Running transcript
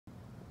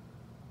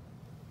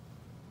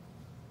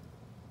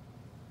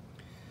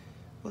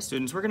Well,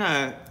 students, we're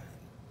gonna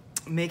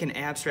make an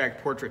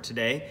abstract portrait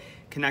today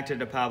connected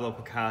to Pablo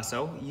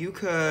Picasso. You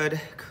could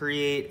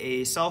create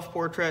a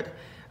self-portrait,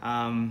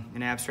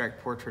 an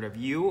abstract portrait of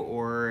you,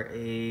 or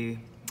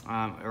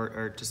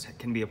just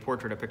can be a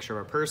portrait, a picture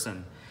of a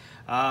person.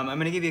 I'm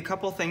going to give you a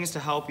couple things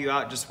to help you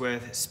out just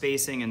with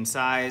spacing and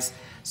size.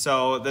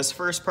 So this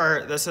first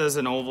part, this is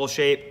an oval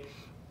shape,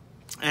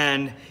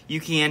 and you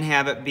can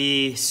have it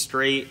be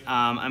straight.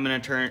 I'm going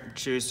to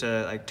choose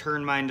to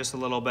turn mine just a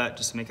little bit,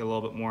 just to make it a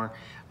little bit more,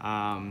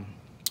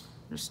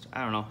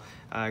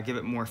 give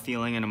it more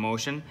feeling and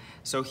emotion.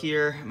 So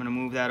here, I'm going to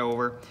move that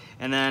over,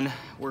 and then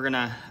we're going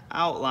to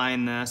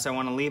outline this. I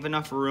want to leave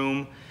enough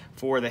room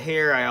for the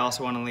hair. I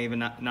also want to leave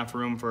enough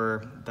room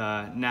for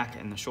the neck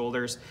and the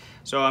shoulders.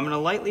 So I'm going to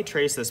lightly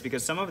trace this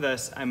because some of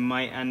this I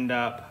might end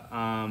up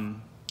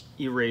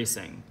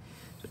erasing.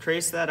 So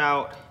trace that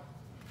out.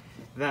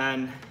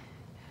 Then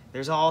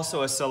there's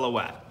also a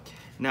silhouette.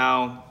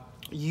 Now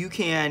you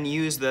can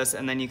use this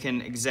and then you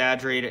can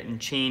exaggerate it and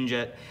change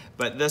it,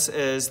 but this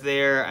is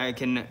there. I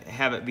can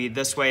have it be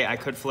this way. I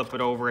could flip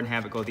it over and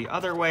have it go the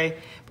other way,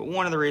 but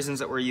one of the reasons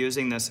that we're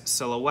using this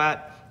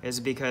silhouette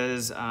is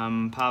because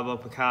Pablo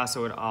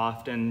Picasso would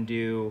often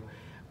do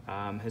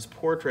his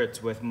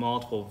portraits with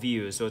multiple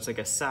views. So it's like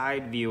a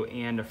side view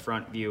and a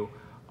front view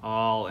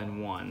all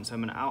in one. So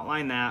I'm going to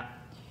outline that.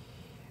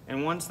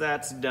 And once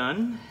that's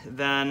done,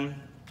 then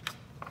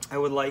I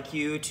would like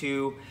you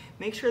to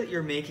make sure that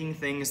you're making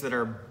things that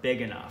are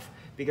big enough.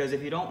 Because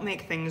if you don't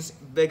make things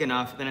big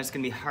enough, then it's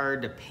going to be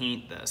hard to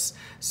paint this.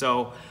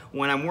 So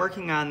when I'm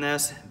working on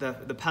this,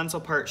 the pencil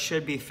part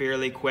should be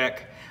fairly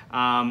quick.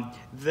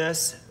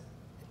 This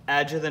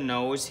edge of the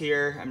nose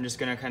here, I'm just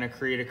going to kind of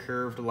create a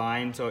curved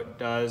line so it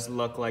does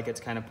look like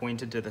it's kind of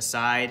pointed to the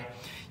side.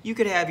 You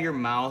could have your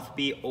mouth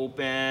be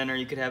open or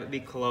you could have it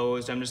be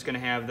closed. I'm just going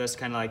to have this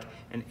kind of like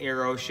an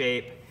arrow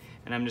shape,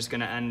 and I'm just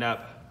going to end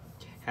up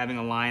having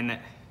a line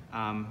that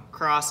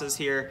crosses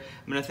here.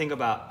 I'm going to think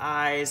about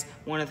eyes.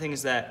 One of the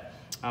things that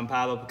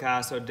Pablo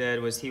Picasso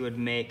did was he would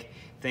make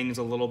things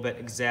a little bit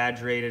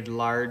exaggerated,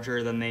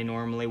 larger than they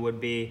normally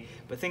would be.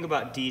 But think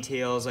about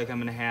details, like I'm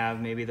going to have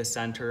maybe the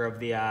center of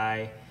the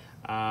eye.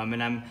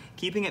 And I'm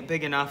keeping it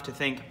big enough to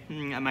think,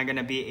 am I going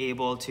to be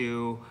able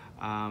to,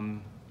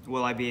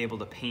 will I be able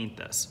to paint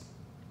this?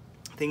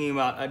 Thinking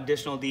about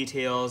additional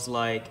details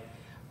like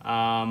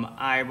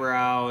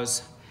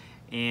eyebrows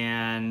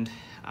and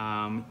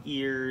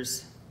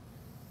ears.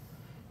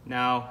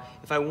 Now,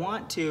 if I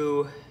want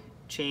to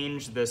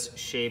change this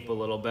shape a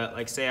little bit,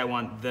 like say I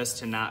want this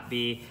to not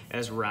be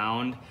as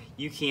round,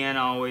 you can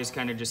always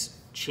kind of just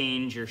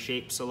change your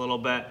shapes a little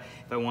bit.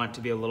 If I want it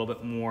to be a little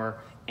bit more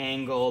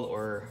angled,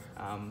 or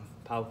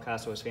Pablo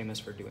Picasso was famous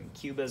for doing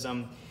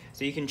cubism,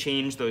 so you can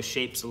change those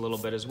shapes a little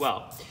bit as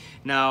well.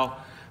 Now,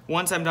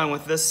 once I'm done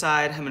with this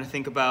side, I'm going to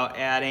think about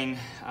adding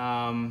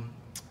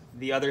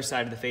the other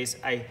side of the face.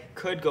 I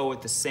could go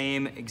with the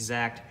same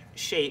exact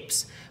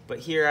shapes, but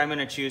here I'm going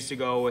to choose to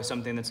go with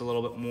something that's a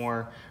little bit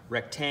more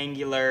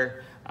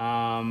rectangular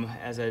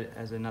as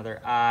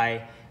another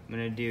eye. I'm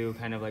going to do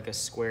kind of like a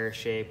square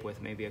shape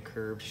with maybe a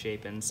curved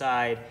shape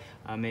inside,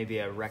 maybe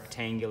a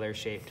rectangular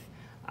shaped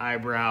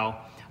eyebrow,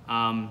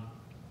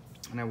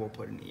 and I will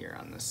put an ear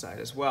on this side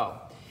as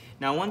well.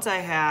 Now once I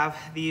have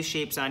these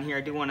shapes on here,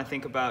 I do want to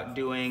think about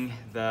doing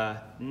the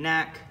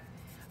neck.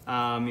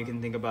 You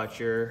can think about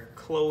your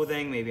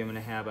clothing. Maybe I'm going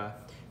to have a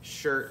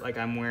shirt like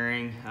I'm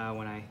wearing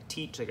when I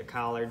teach, like a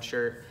collared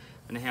shirt.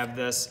 I'm going to have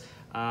this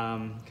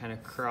kind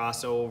of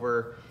cross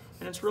over,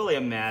 and it's really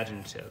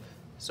imaginative.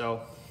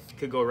 So it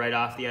could go right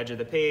off the edge of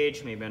the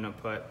page. Maybe I'm going to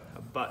put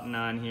a button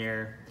on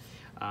here,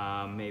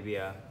 maybe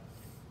a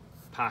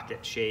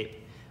pocket shape.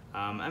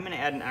 I'm going to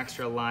add an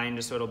extra line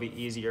just so it'll be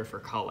easier for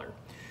color.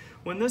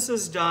 When this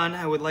is done,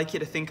 I would like you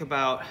to think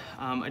about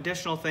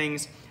additional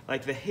things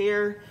like the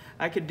hair.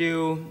 I could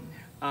do,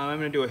 I'm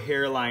going to do a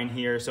hairline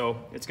here, so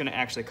it's going to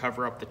actually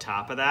cover up the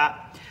top of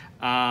that.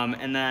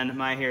 And then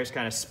my hair is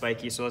kind of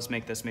spiky, so let's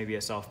make this maybe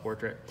a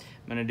self-portrait.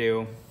 I'm going to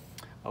do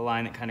a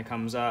line that kind of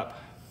comes up,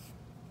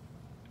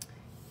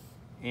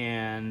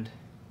 and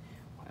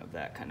have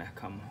that kind of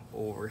come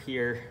over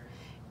here,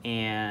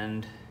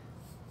 and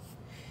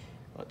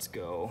let's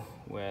go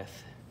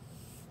with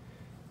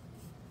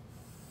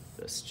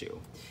this too,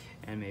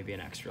 and maybe an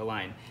extra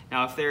line.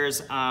 Now if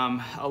there's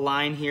a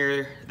line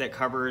here that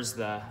covers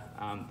the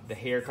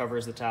hair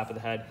covers the top of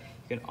the head,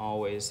 you can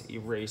always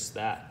erase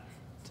that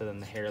so then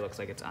the hair looks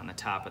like it's on the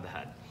top of the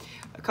head.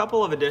 A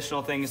couple of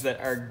additional things that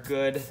are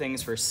good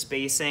things for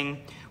spacing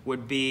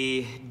would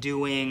be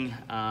doing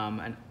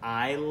an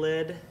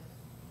eyelid.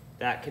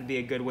 That could be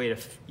a good way to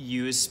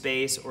use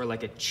space, or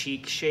like a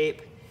cheek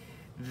shape.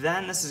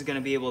 Then this is going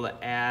to be able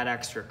to add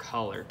extra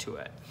color to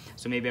it.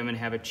 So maybe I'm going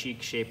to have a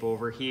cheek shape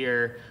over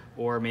here,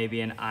 or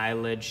maybe an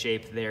eyelid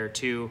shape there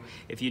too.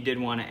 If you did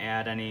want to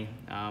add any,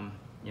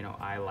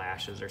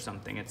 eyelashes or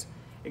something, it's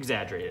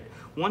exaggerated.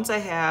 Once I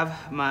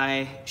have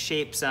my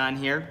shapes on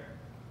here,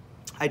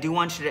 I do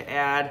want you to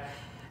add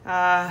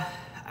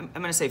I'm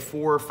gonna say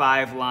 4 or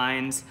 5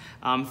 lines.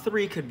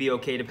 3 could be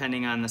okay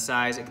depending on the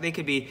size. They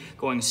could be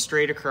going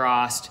straight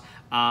across,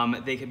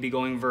 they could be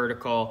going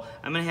vertical.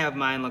 I'm gonna have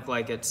mine look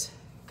like it's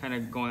kind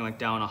of going like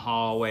down a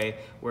hallway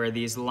where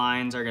these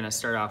lines are gonna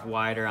start off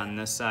wider on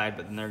this side,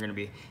 but then they're gonna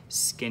be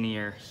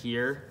skinnier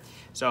here.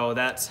 So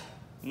that's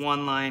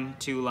 1 line,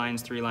 2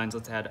 lines, 3 lines.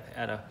 Let's add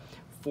a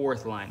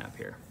 4th line up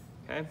here,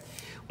 okay?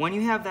 When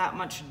you have that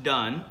much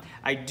done,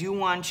 I do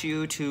want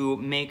you to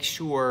make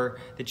sure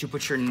that you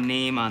put your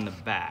name on the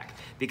back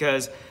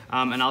because,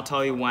 and I'll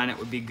tell you when it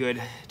would be good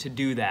to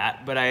do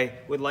that, but I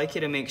would like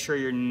you to make sure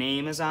your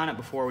name is on it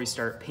before we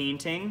start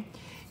painting,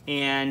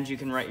 and you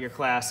can write your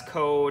class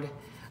code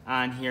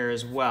on here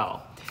as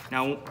well.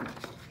 Now,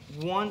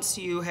 once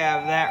you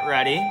have that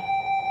ready,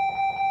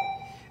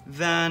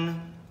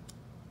 then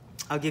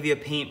I'll give you a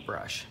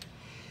paintbrush.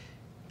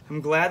 I'm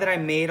glad that I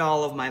made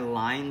all of my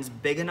lines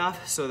big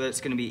enough so that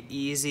it's gonna be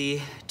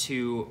easy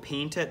to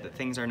paint it, that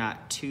things are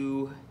not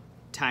too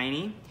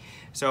tiny.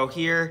 So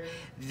here,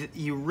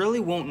 you really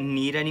won't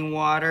need any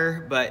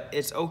water, but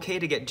it's okay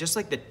to get just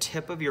like the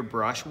tip of your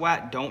brush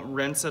wet. Don't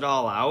rinse it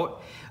all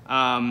out.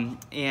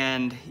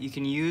 And you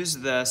can use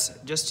this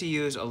just to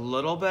use a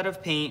little bit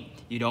of paint.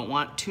 You don't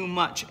want too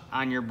much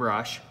on your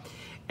brush.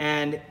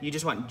 And you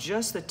just want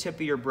just the tip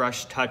of your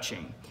brush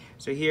touching.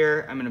 So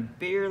here, I'm gonna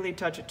barely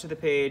touch it to the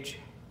page.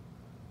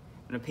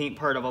 I'm gonna paint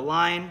part of a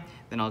line,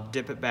 then I'll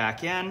dip it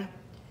back in.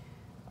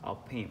 I'll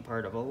paint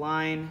part of a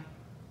line.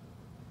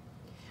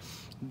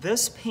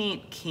 This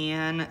paint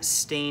can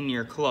stain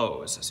your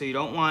clothes, so you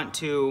don't want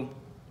to,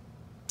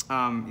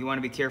 you wanna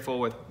be careful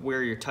with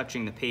where you're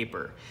touching the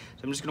paper.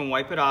 So I'm just gonna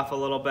wipe it off a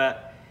little bit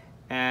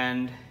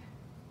and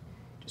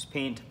just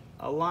paint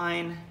a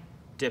line,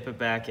 dip it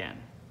back in.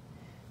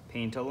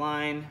 Paint a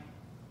line,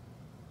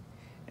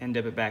 and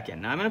dip it back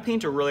in. Now I'm gonna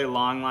paint a really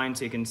long line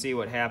so you can see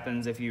what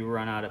happens if you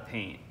run out of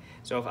paint.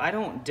 So if I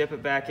don't dip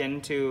it back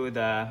into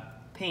the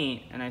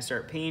paint and I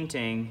start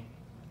painting,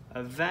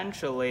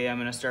 eventually I'm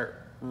gonna start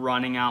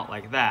running out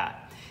like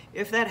that.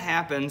 If that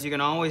happens, you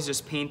can always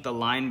just paint the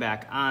line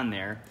back on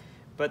there,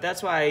 but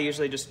that's why I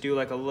usually just do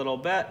like a little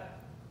bit,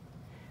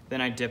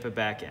 then I dip it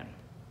back in.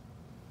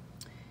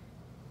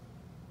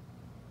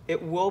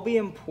 It will be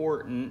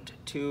important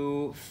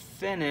to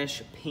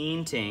finish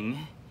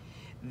painting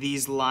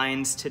these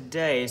lines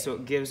today so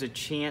it gives a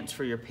chance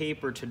for your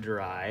paper to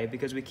dry,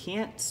 because we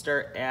can't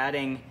start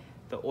adding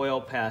the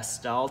oil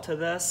pastel to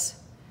this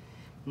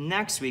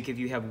next week if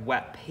you have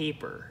wet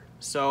paper.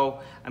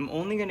 So I'm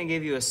only going to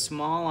give you a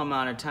small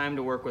amount of time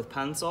to work with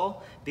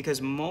pencil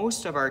because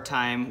most of our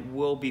time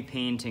will be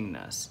painting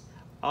this.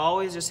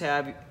 Always just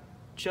have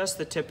just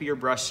the tip of your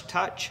brush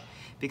touch,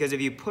 because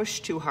if you push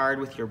too hard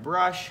with your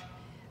brush,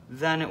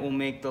 then it will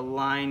make the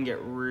line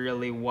get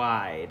really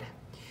wide.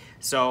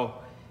 So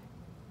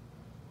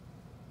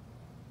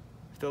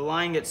if the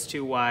line gets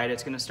too wide,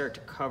 it's gonna start to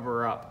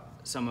cover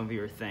up some of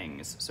your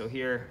things. So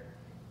here,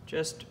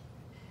 just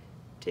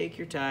take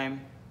your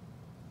time,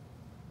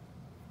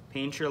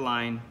 paint your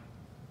line,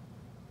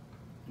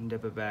 and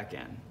dip it back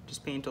in.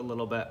 Just paint a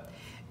little bit,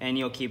 and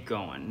you'll keep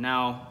going.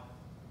 Now,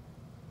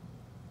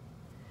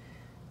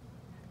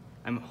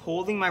 I'm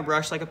holding my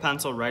brush like a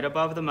pencil right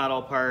above the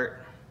metal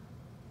part,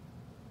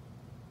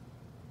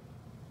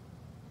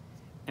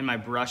 and my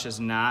brush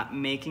is not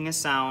making a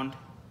sound.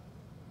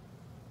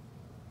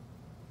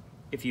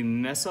 If you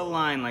miss a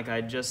line like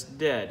I just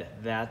did,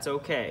 that's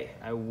okay.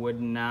 I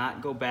would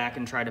not go back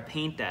and try to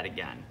paint that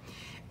again.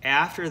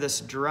 After this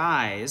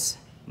dries,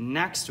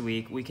 next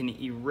week we can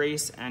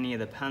erase any of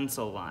the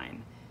pencil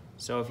line.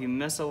 So if you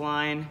miss a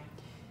line,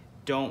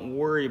 don't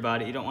worry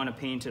about it. You don't want to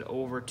paint it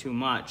over too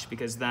much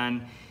because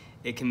then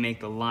it can make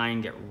the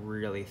line get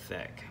really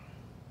thick.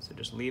 So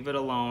just leave it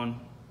alone.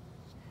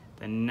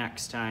 Then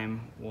next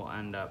time we'll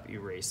end up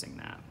erasing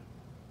that.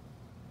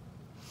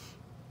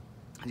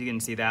 As you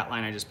can see, that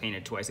line I just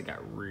painted twice, it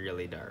got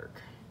really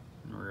dark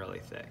and really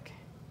thick.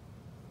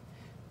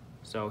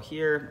 So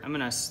here, I'm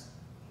gonna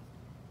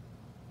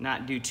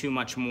not do too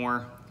much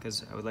more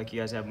because I would like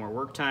you guys to have more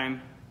work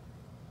time,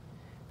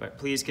 but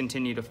please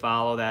continue to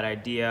follow that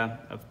idea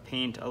of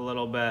paint a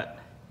little bit,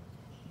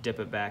 dip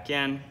it back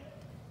in,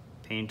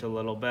 paint a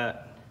little bit,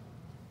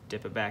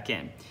 dip it back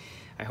in.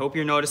 I hope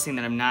you're noticing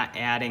that I'm not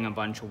adding a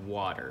bunch of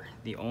water.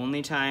 The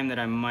only time that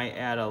I might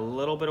add a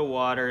little bit of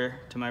water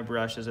to my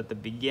brush is at the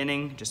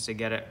beginning, just to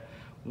get it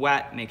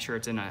wet, make sure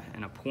it's in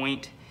a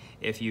point.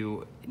 If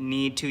you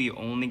need to, you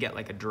only get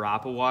like a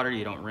drop of water,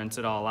 you don't rinse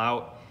it all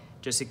out,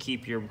 just to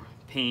keep your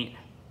paint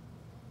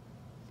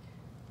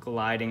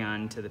gliding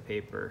onto the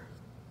paper.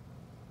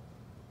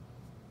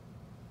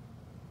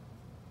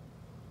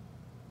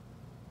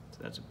 So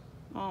that's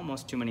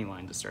almost too many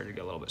lines. It started to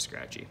get a little bit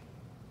scratchy.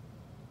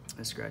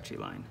 A scratchy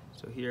line.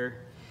 So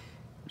here,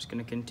 I'm just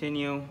gonna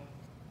continue.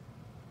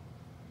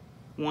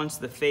 Once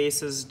the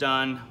face is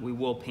done, we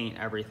will paint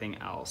everything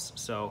else.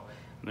 So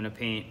I'm gonna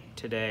paint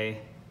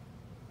today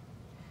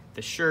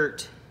the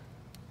shirt.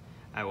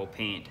 I will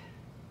paint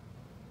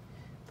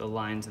the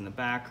lines in the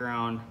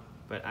background,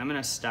 but I'm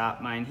gonna stop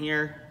mine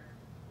here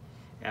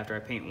after I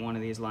paint one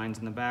of these lines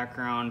in the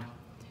background.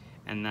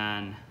 And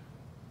then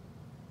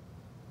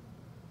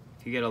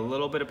if you get a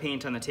little bit of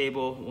paint on the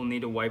table, we'll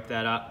need to wipe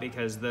that up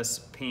because this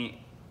paint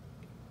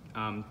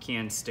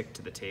can stick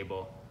to the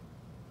table,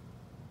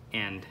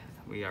 and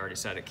we already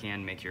said it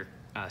can make your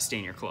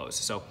stain your clothes.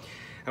 So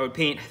I would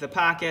paint the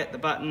pocket, the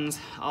buttons,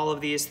 all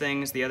of these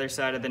things, the other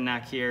side of the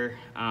neck here,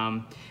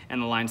 and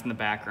the lines in the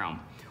background.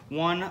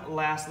 One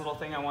last little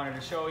thing I wanted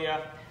to show you.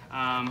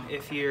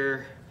 If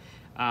you're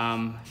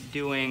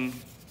doing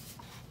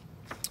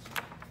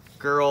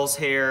girls'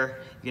 hair,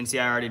 you can see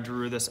I already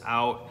drew this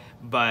out,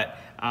 but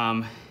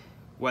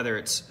whether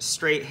it's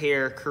straight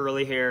hair,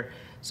 curly hair,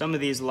 some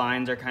of these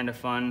lines are kind of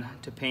fun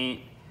to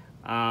paint.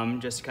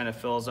 Just kind of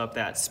fills up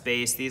that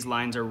space. These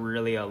lines are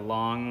really a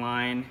long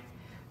line.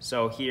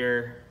 So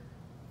here,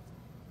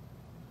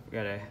 we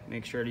gotta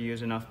make sure to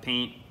use enough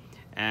paint,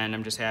 and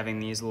I'm just having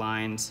these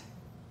lines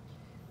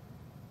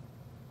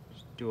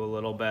just do a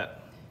little bit,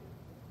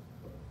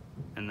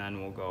 and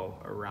then we'll go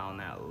around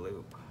that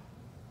loop.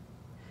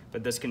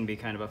 But this can be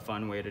kind of a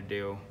fun way to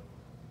do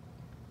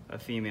a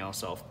female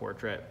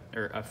self-portrait,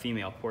 or a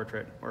female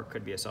portrait, or it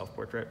could be a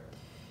self-portrait.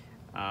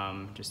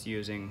 Just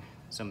using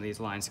some of these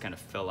lines to kind of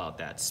fill out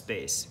that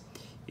space.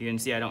 You can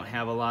see I don't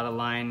have a lot of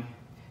line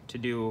to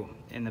do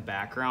in the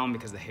background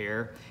because the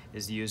hair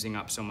is using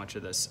up so much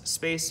of this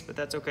space, but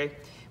that's okay.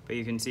 But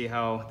you can see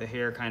how the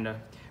hair kind of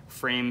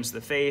frames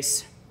the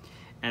face,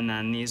 and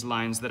then these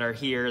lines that are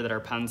here that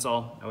are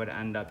pencil, I would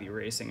end up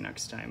erasing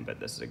next time, but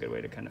this is a good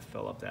way to kind of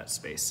fill up that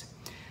space.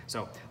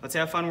 So let's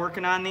have fun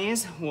working on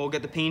these. We'll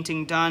get the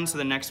painting done so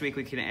the next week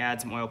we can add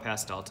some oil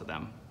pastel to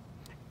them.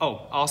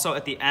 Oh, also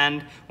at the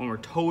end, when we're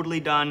totally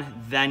done,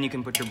 then you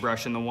can put your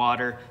brush in the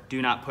water.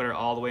 Do not put it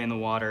all the way in the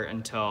water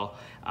until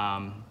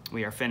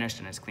we are finished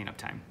and it's cleanup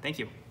time. Thank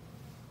you.